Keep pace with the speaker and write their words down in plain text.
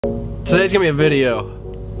Today's gonna be a video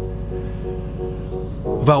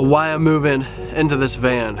about why I'm moving into this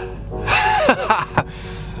van.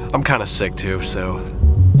 I'm kind of sick too, so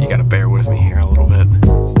you gotta bear with me here a little bit.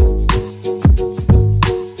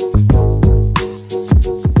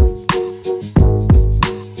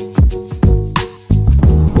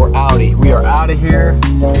 We are out of here.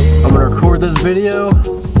 I'm gonna record this video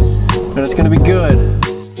and it's gonna be good.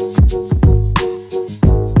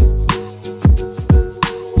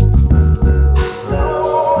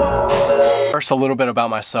 First, a little bit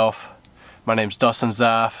about myself. My name's Dustin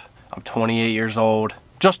Zaff. I'm 28 years old.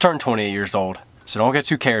 Just turned 28 years old, so don't get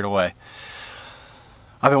too carried away.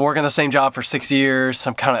 I've been working the same job for 6 years.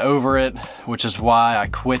 I'm kind of over it, which is why I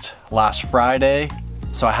quit last Friday.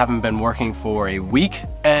 So I haven't been working for a week,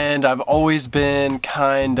 and I've always been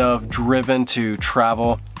kind of driven to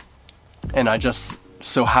travel, and I just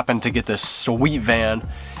so happened to get this sweet van.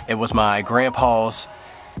 It was my grandpa's.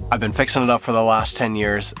 I've been fixing it up for the last 10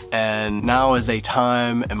 years, and now is a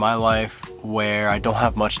time in my life where I don't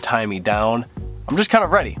have much to tie me down. I'm just kind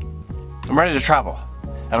of ready. I'm ready to travel,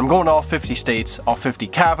 and I'm going to all 50 states, all 50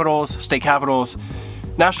 capitals, state capitals,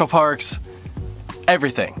 national parks,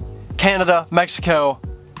 everything. Canada, Mexico,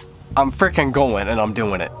 I'm freaking going and I'm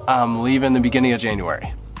doing it. I'm leaving the beginning of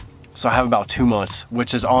January. So I have about 2 months,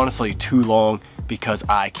 which is honestly too long because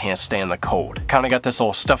I can't stand the cold. Kind of got this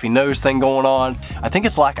little stuffy nose thing going on. I think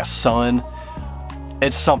it's lack of sun.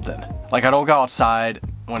 It's something. Like I don't go outside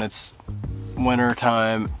when it's winter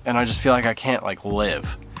time, and I just feel like I can't like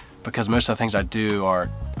live because most of the things I do are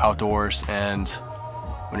outdoors, and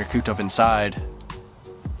when you're cooped up inside,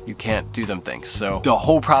 you can't do them things. So the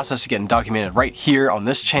whole process is getting documented right here on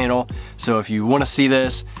this channel. So if you want to see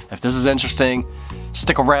this, if this is interesting,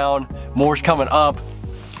 stick around. More's coming up.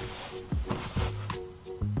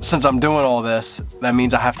 Since I'm doing all this, that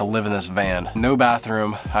means I have to live in this van. No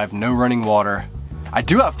bathroom, I have no running water. I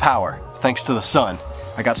do have power, thanks to the sun.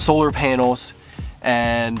 I got solar panels,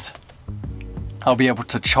 and I'll be able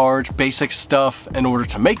to charge basic stuff in order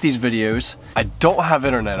to make these videos. I don't have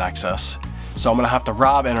internet access, so I'm gonna have to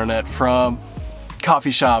rob internet from coffee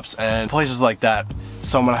shops and places like that.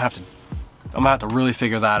 So I'm gonna have to really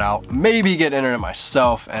figure that out. Maybe get internet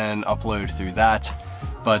myself and upload through that.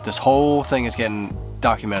 But this whole thing is getting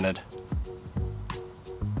documented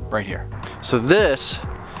right here. So this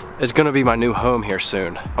is gonna be my new home here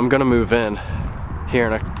soon. I'm gonna move in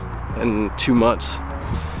here in 2 months.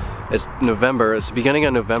 It's November, it's the beginning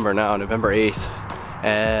of November now, November 8th.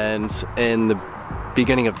 And in the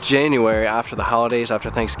beginning of January, after the holidays, after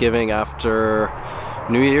Thanksgiving, after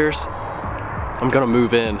New Year's, I'm gonna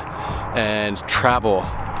move in and travel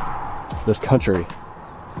this country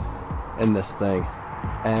in this thing.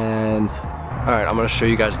 And all right, I'm gonna show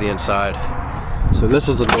you guys the inside. So this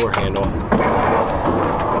is the door handle.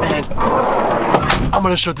 And I'm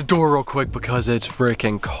gonna shut the door real quick because it's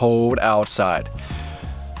freaking cold outside,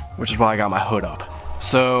 which is why I got my hood up.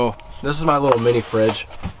 So this is my little mini fridge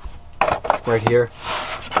right here.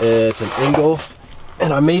 It's an Engel,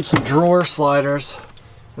 and I made some drawer sliders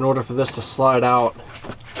in order for this to slide out,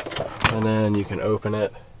 and then you can open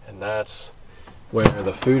it, and that's where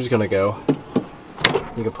the food's gonna go.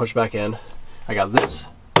 You can push back in. I got this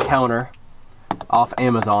counter off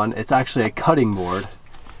Amazon. It's actually a cutting board.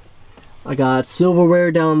 I got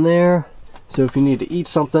silverware down there, so if you need to eat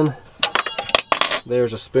something,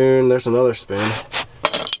 there's a spoon, there's another spoon.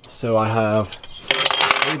 So I have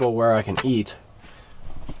a table where I can eat.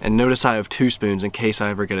 And notice I have 2 spoons in case I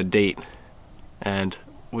ever get a date and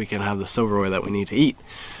we can have the silverware that we need to eat.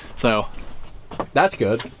 So that's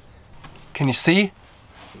good. Can you see?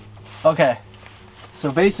 Okay,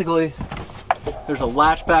 so basically there's a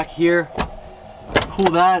latch back here.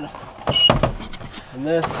 Pull that, and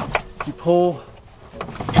this you pull.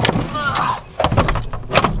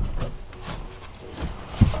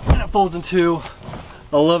 And it folds into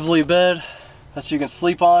a lovely bed that you can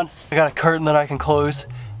sleep on. I got a curtain that I can close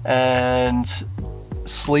and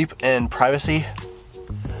sleep in privacy,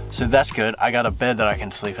 so that's good. I got a bed that I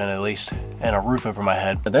can sleep in at least, and a roof over my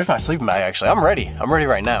head. But there's my sleeping bag. Actually, I'm ready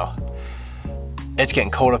right now. It's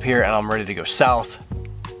getting cold up here and I'm ready to go south,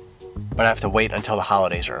 but I have to wait until the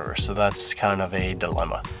holidays are over, so that's kind of a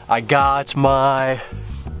dilemma. I got my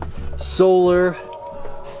solar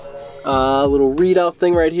little readout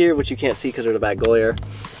thing right here, which you can't see because there's a bad glare,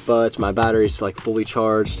 but my battery's like fully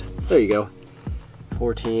charged. There you go,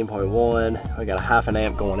 14.1. I got a half an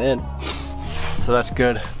amp going in, so that's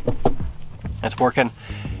good. It's working,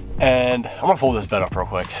 and I'm gonna pull this bed up real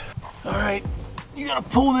quick. All right, you gotta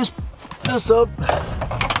pull this up,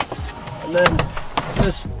 and then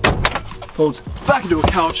this folds back into a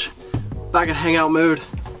couch, back in hangout mode,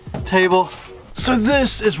 table. So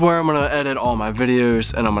this is where I'm gonna edit all my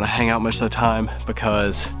videos and I'm gonna hang out most of the time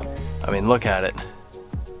because, I mean, look at it.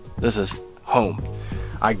 This is home.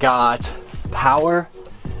 I got power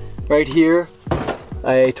right here,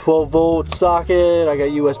 a 12-volt socket, I got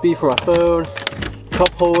USB for my phone,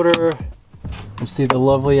 cup holder, and see the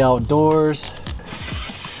lovely outdoors.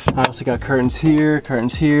 I also got curtains here,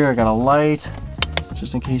 I got a light,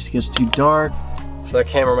 just in case it gets too dark. For that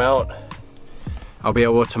camera mount, I'll be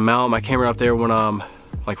able to mount my camera up there when I'm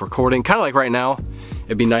like recording, kind of like right now.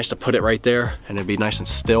 It'd be nice to put it right there and it'd be nice and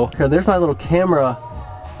still. Okay, there's my little camera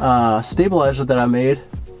stabilizer that I made.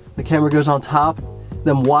 The camera goes on top.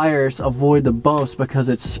 Them wires avoid the bumps because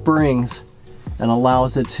it springs and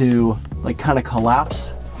allows it to like kind of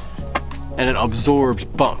collapse. And it absorbs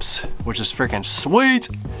bumps, which is freaking sweet.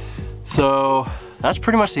 So that's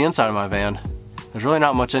pretty much the inside of my van. There's really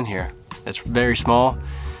not much in here. It's very small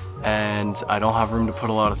and I don't have room to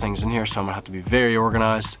put a lot of things in here, so I'm gonna have to be very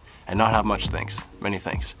organized and not have many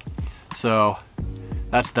things. So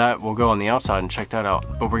that's that. We'll go on the outside and check that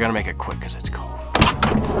out, but we're gonna make it quick because it's cold.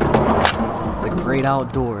 The great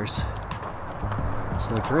outdoors.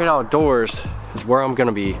 So the great outdoors is where I'm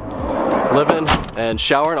gonna be living and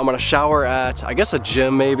showering. I'm gonna shower at, I guess, a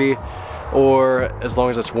gym maybe, or as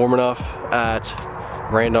long as it's warm enough, at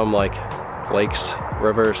random like lakes,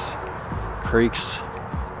 rivers, creeks,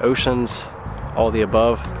 oceans, all the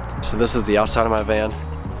above. So this is the outside of my van,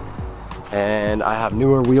 and I have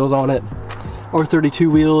newer wheels on it,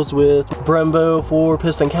 R32 wheels with Brembo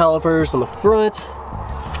 4-piston calipers on the front,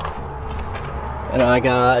 and I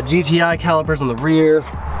got GTI calipers on the rear,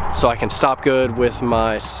 so I can stop good with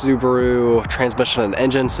my Subaru transmission and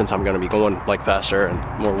engine, since I'm going to be going like faster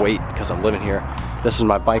and more weight because I'm living here. This is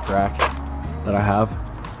my bike rack that I have,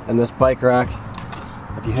 and this bike rack,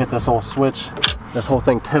 if you hit this whole switch, this whole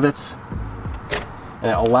thing pivots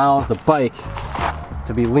and it allows the bike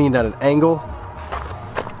to be leaned at an angle,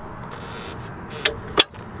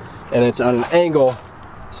 and it's at an angle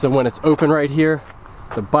so when it's open right here,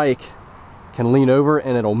 the bike can lean over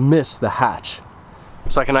and it'll miss the hatch.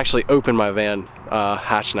 So I can actually open my van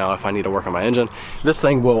hatch now if I need to work on my engine. This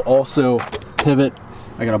thing will also pivot.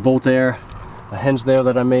 I got a bolt there, a hinge there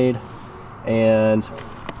that I made, and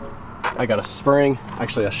I got a spring,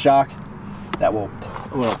 actually a shock, that will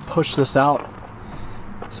push this out.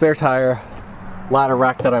 Spare tire, ladder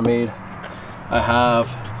rack that I made. I have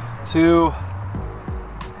two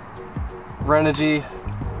Renogy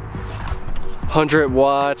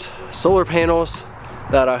 100-watt solar panels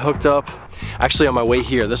that I hooked up. Actually, on my way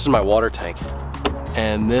here, this is my water tank.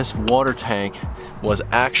 And this water tank was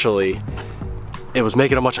actually, it was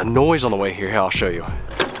making a bunch of noise on the way here. Here, I'll show you.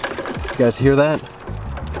 You guys hear that?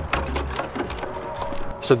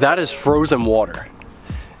 So that is frozen water.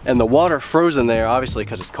 And the water frozen there, obviously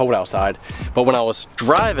because it's cold outside. But when I was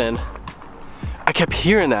driving, I kept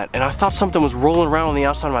hearing that and I thought something was rolling around on the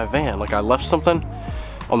outside of my van. Like I left something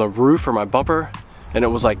on the roof or my bumper and it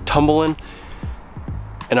was like tumbling.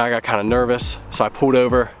 And I got kind of nervous, so I pulled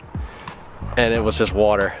over and it was just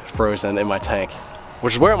water frozen in my tank,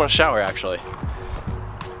 which is where I'm gonna shower actually.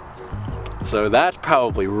 So that's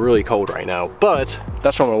probably really cold right now, but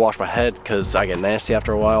that's where I'm gonna wash my head because I get nasty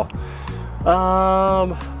after a while.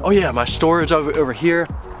 Oh yeah, my storage over here.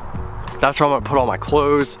 That's where I'm gonna put all my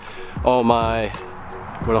clothes, all my,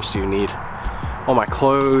 what else do you need? All my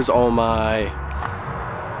clothes, all my,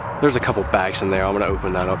 there's a couple bags in there. I'm gonna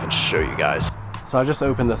open that up and show you guys. So I just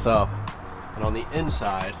opened this up, and on the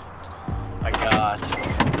inside, I got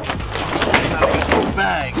 4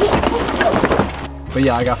 bags. But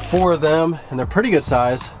yeah, I got 4 of them, and they're pretty good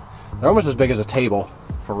size. They're almost as big as a table,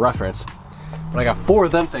 for reference. But I got 4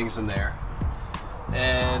 of them things in there.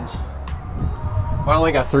 And, well, I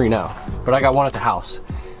only got 3 now, but I got 1 at the house.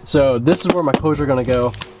 So this is where my clothes are gonna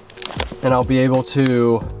go, and I'll be able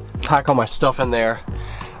to pack all my stuff in there.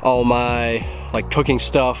 All my, like, cooking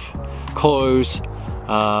stuff, clothes,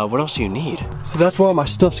 what else do you need? So that's where all my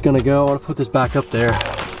stuff's gonna go. I wanna put this back up there.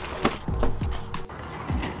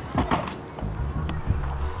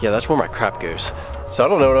 Yeah, that's where my crap goes. So I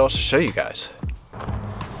don't know what else to show you guys.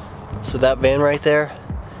 So that van right there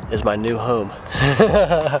is my new home.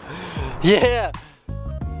 Yeah,